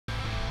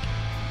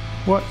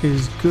What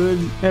is good,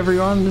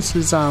 everyone? This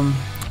is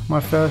my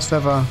first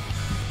ever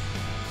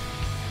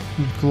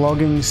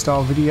vlogging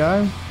style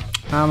video.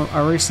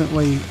 I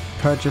recently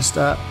purchased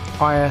a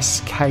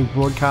iSK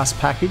broadcast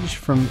package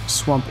from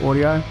Swamp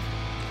Audio.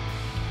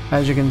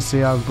 As you can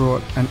see, I've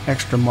brought an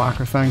extra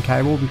microphone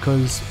cable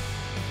because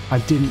I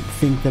didn't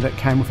think that it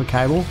came with a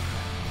cable,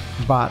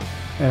 but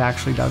it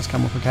actually does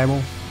come with a cable.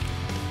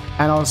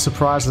 And I was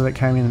surprised that it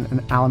came in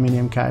an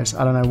aluminium case.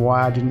 I don't know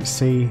why I didn't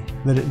see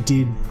that it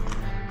did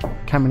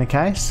come in a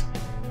case.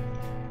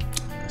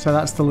 So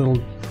that's the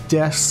little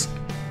desk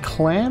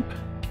clamp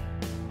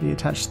you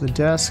attach to the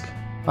desk.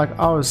 Like,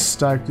 I was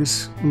stoked.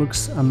 This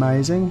looks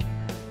amazing.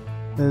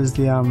 There's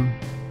the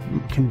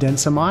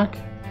condenser mic.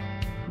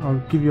 I'll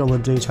give you all the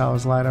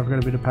details later. I've got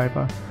a bit of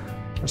paper.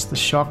 That's the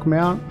shock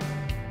mount,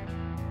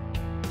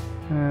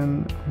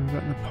 and we've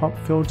got the pop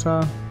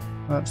filter.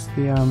 That's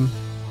the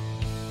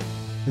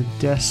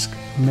desk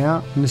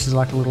mount, and this is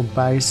like a little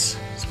base.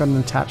 It's got an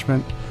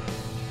attachment.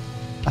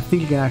 I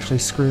think you can actually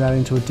screw that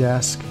into a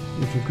desk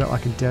if you've got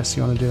like a desk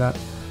you want to do that.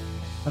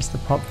 That's the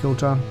pop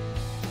filter.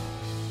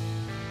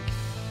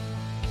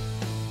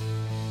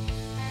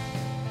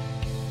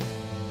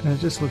 And it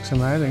just looks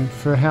amazing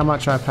for how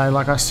much I paid.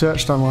 Like, I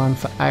searched online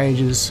for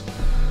ages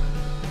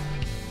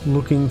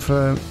looking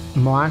for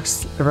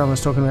mics. Everyone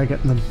was talking about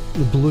getting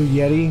the Blue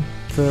Yeti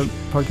for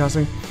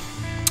podcasting.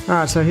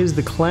 Alright, so here's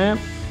the clamp.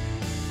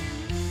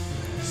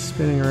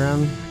 Spinning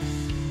around.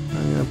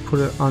 I'm going to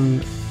put it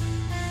on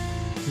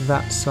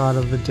that side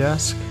of the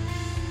desk,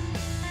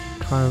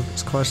 kind of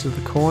as close to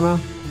the corner.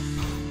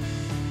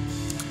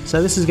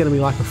 So this is going to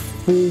be like a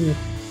full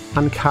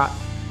uncut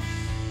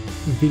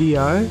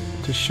video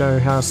to show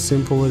how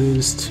simple it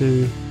is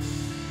to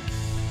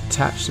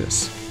attach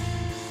this.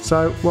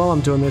 So while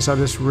I'm doing this, I'll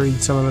just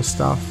read some of the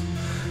stuff.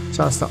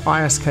 So it's the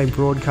iSK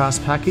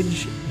broadcast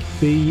package,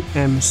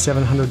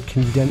 BM700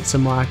 condenser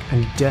mic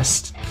and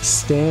desk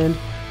stand.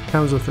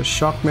 Comes with a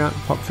shock mount,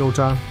 pop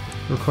filter,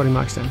 recording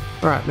mic stand.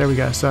 Alright, there we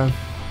go. So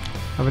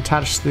I've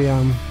attached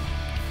the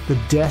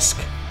desk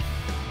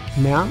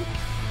mount.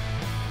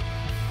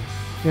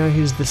 You know,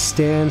 here's the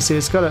stand. See,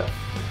 it's got a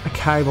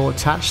cable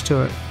attached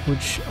to it,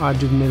 which I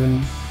didn't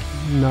even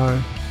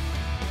know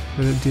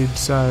that it did.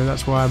 So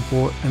that's why I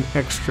bought an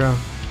extra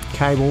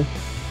cable.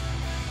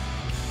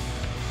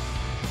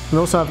 And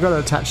also I've got to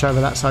attach over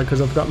that side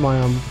because I've got my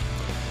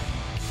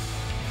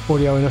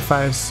audio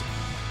interface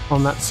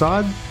on that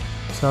side.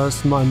 So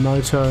it's my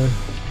Motu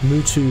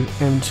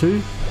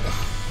M2.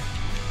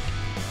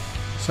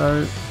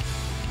 So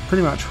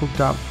pretty much hooked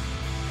up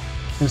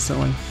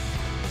instantly.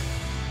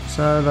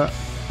 So the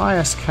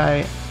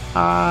iSK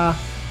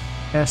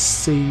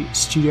RSC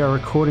studio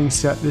recording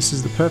set. This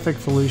is the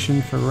perfect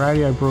solution for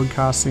radio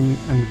broadcasting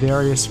and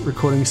various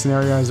recording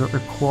scenarios that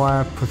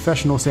require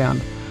professional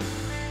sound.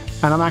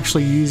 And I'm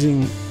actually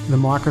using the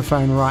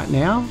microphone right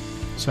now.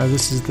 So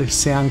this is the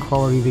sound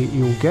quality that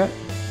you'll get.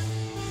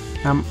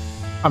 I'm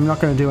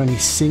not going to do any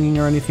singing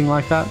or anything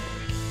like that.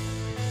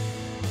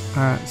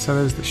 Alright, so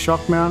there's the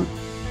shock mount.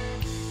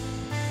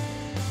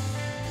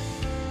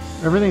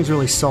 Everything's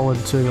really solid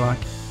too, like,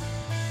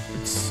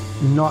 it's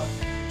not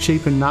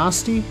cheap and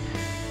nasty.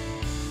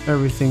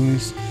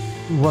 Everything's,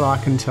 what I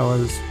can tell,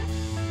 is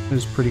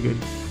pretty good.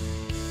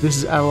 This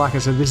is, like I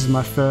said, this is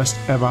my first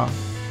ever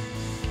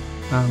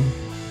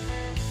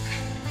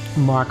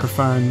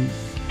microphone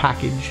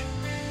package,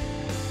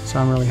 so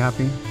I'm really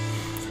happy.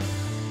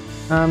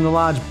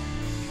 The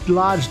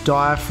large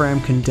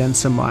diaphragm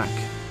condenser mic,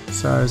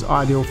 so it's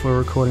ideal for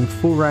recording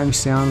full range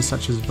sounds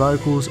such as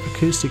vocals,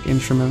 acoustic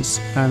instruments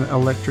and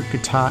electric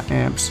guitar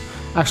amps.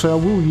 Actually, I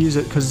will use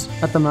it because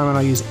at the moment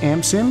I use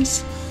amp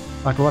sims,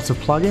 like lots of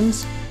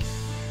plugins,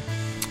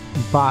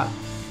 but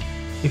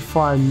if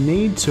I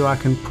need to, I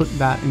can put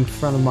that in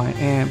front of my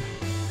amp.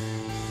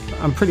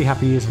 I'm pretty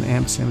happy using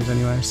amp sims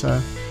anyway,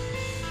 so,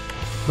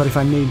 but if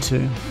I need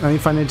to,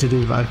 if I need to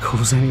do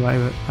vocals anyway,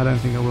 but I don't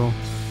think I will.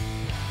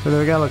 So there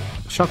we go, look,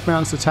 shock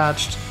mount's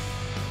attached,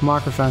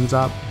 microphone's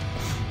up,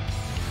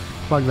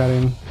 plug that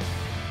in.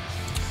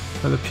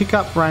 So the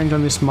pickup range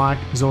on this mic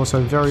is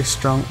also very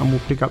strong and will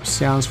pick up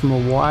sounds from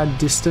a wide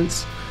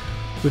distance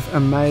with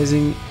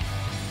amazing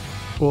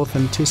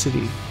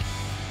authenticity.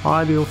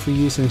 Ideal for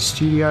use in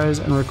studios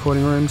and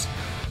recording rooms.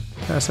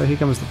 Okay, so here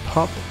comes the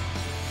pop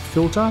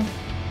filter.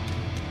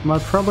 My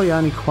probably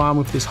only qualm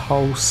with this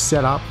whole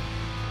setup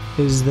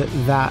is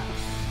that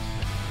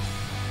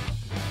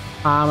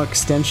arm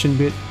extension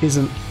bit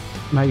isn't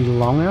maybe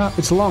long enough.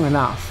 It's long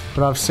enough,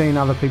 but I've seen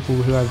other people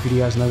who have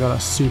videos and they've got a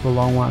super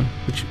long one,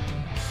 which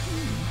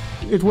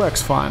it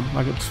works fine.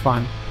 Like, it's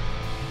fine.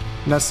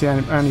 And that's the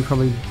only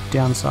probably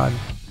downside.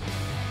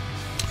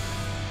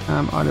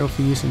 Ideal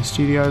for use in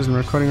studios and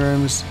recording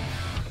rooms.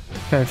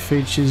 Okay,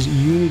 features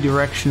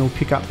Uni-Directional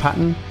pickup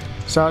pattern.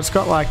 So it's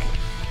got like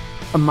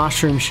a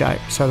mushroom shape.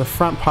 So the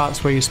front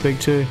part's where you speak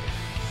to,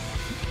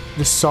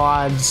 the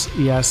sides,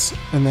 yes,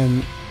 and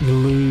then you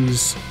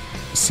lose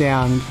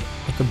sound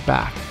at the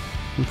back.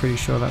 I'm pretty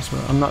sure that's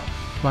what, I'm not,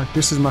 like,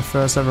 this is my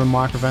first ever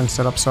microphone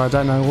setup, so I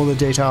don't know all the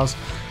details.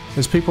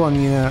 There's people on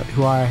the internet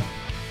who I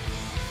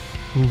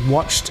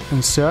watched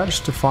and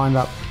searched to find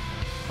up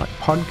like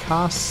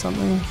podcasts,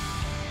 something.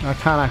 I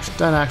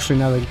don't actually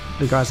know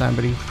the guy's name,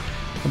 but he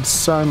had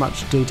so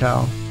much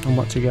detail on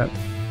what to get.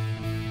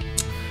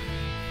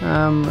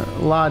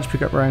 Large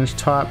pickup range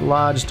type,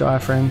 large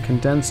diaphragm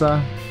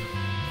condenser.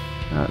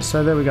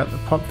 So there we got the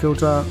pop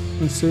filter,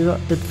 and see that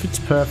it fits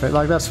perfect,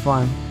 like that's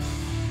fine.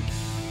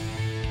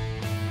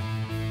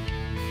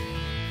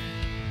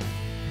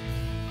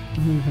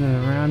 Moving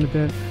it around a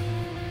bit.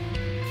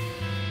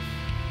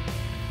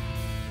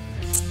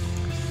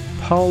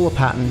 Polar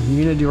pattern,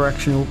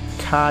 unidirectional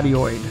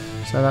cardioid.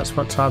 So that's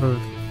what type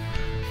of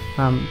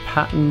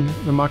pattern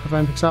the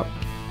microphone picks up.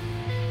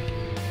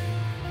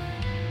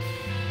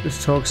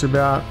 This talks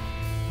about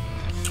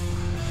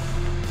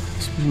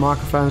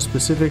microphone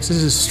specifics.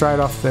 This is straight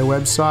off their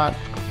website.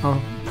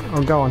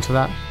 I'll go on to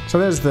that. So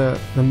there's the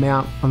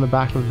mount on the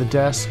back of the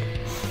desk.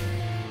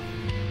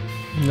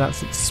 And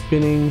that's it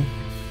spinning.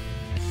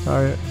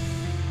 So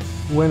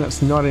when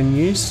it's not in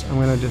use, I'm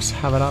going to just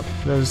have it up.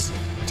 There's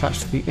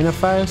attached to the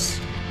interface.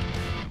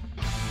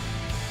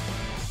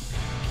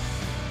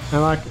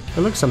 And like,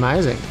 it looks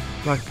amazing.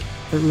 Like,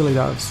 it really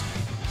does.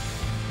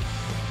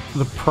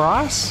 The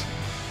price,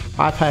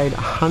 I paid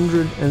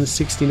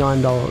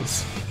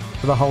 $169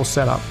 for the whole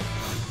setup.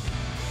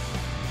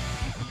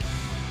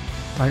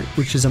 Like,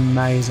 which is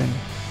amazing.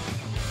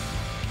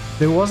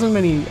 There wasn't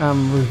many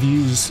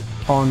reviews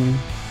on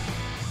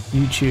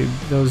YouTube.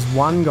 There was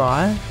one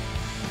guy,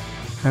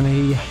 and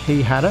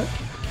he had it,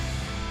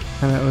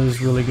 and it was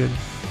really good.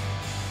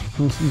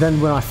 And then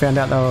when I found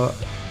out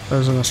there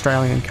was an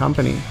Australian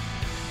company,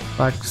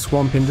 like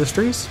Swamp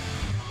Industries,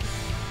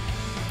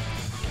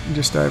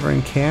 just over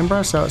in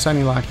Canberra, so it's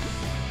only like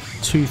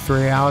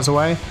 2-3 hours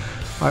away.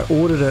 I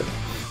ordered it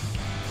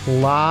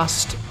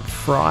last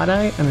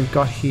Friday, and it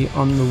got here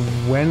on the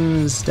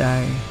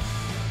Wednesday.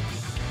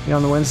 Yeah,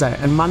 on the Wednesday,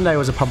 and Monday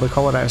was a public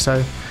holiday, so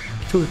it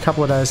took a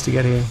couple of days to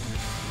get here.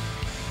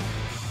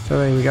 So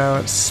there we go,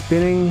 it's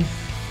spinning.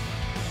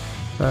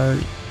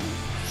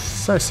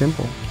 So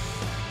simple.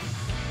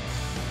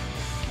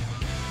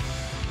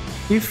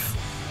 If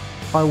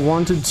I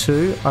wanted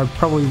to, I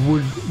probably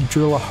would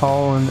drill a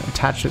hole and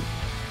attach it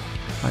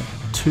like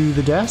to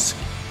the desk,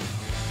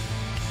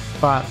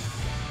 but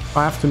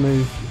I have to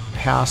move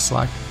house,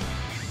 like,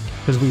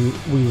 because we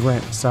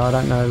rent, so I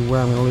don't know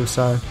where I'm going to live.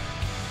 So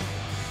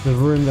the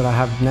room that I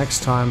have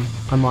next time,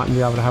 I mightn't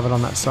be able to have it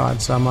on that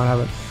side, so I might have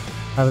it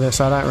over there.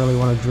 So I don't really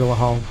want to drill a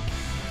hole.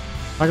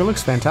 Like, it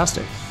looks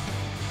fantastic.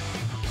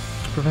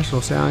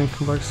 Professional sounding,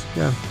 complex,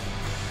 yeah.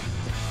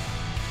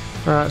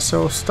 Alright, so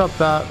we'll stop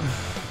that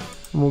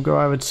and we'll go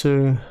over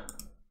to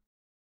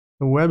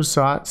the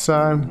website.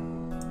 So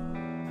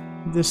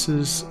this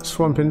is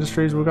Swamp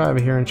Industries. We'll go over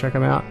here and check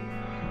them out.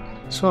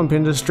 Swamp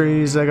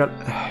Industries, they got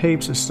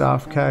heaps of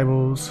stuff,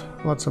 cables,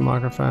 lots of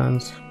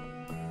microphones,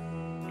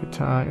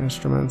 guitar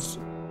instruments.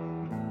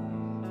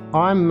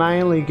 I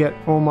mainly get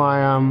all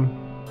my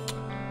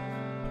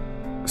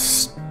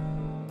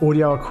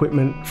audio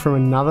equipment from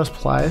another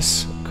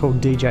place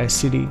called DJ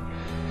City,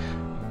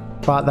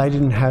 but they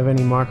didn't have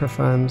any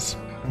microphones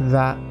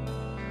that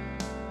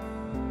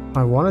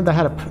I wanted. They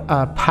had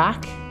a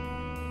pack,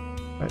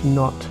 but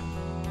not,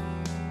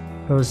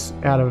 it was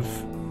out of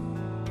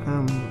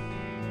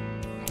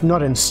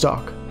not in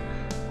stock,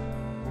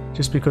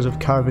 just because of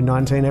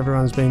COVID-19.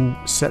 Everyone's been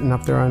setting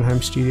up their own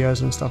home studios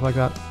and stuff like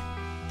that.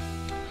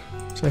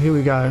 So here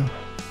we go,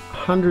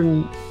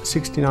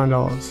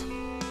 $169.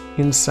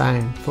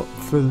 Insane for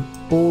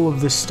all of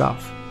this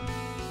stuff.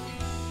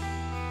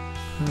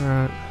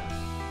 Alright,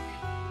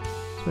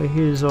 so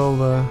here's all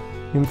the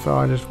info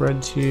I just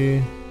read to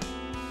you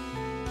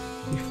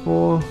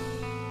before.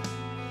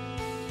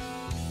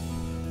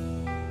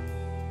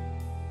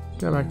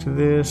 Go back to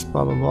this,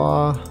 blah blah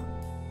blah.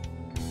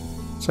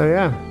 So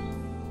yeah,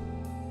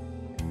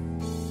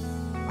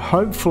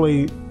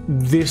 hopefully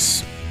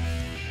this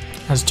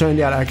has turned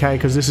out okay,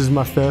 because this is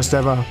my first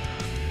ever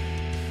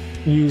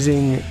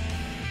using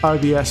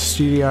OBS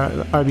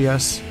Studio,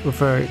 OBS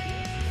for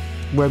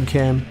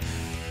webcam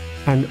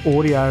and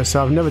audio.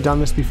 So I've never done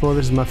this before.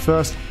 This is my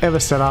first ever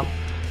setup.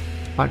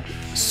 Like,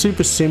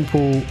 super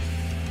simple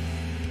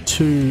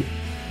to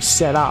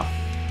set up.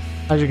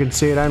 As you can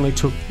see, it only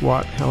took,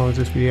 what, how long is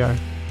this video?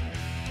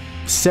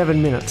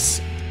 7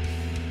 minutes.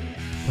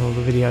 Well,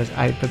 the video's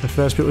 8, but the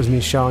first bit was me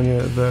showing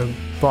you the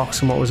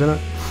box and what was in it.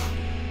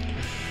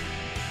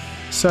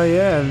 So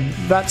yeah,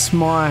 that's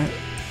my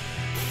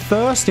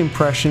first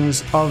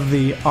impressions of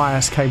the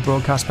iSK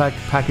broadcast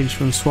package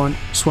from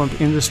Swamp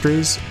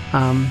Industries.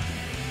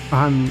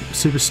 I'm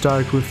super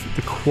stoked with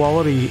the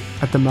quality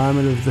at the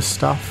moment of the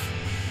stuff.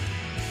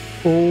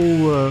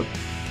 All the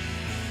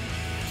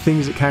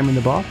things that came in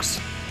the box.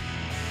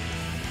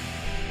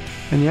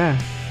 And yeah,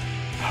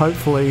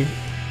 hopefully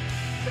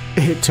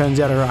it turns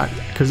out alright,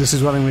 because this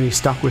is what I'm really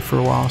stuck with for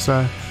a while.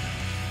 So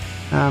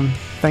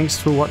thanks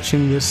for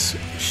watching this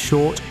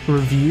short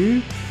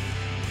review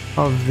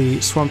of the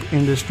Swamp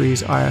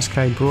Industries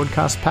iSK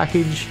broadcast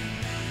package,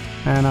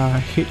 and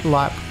hit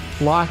like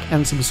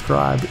and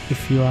subscribe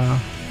if you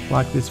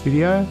like this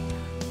video,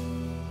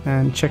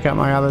 and check out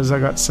my others. I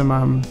got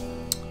some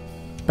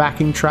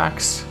backing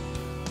tracks,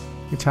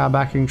 guitar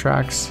backing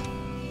tracks,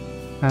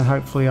 and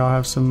hopefully I'll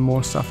have some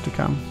more stuff to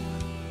come.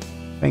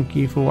 Thank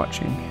you for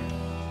watching.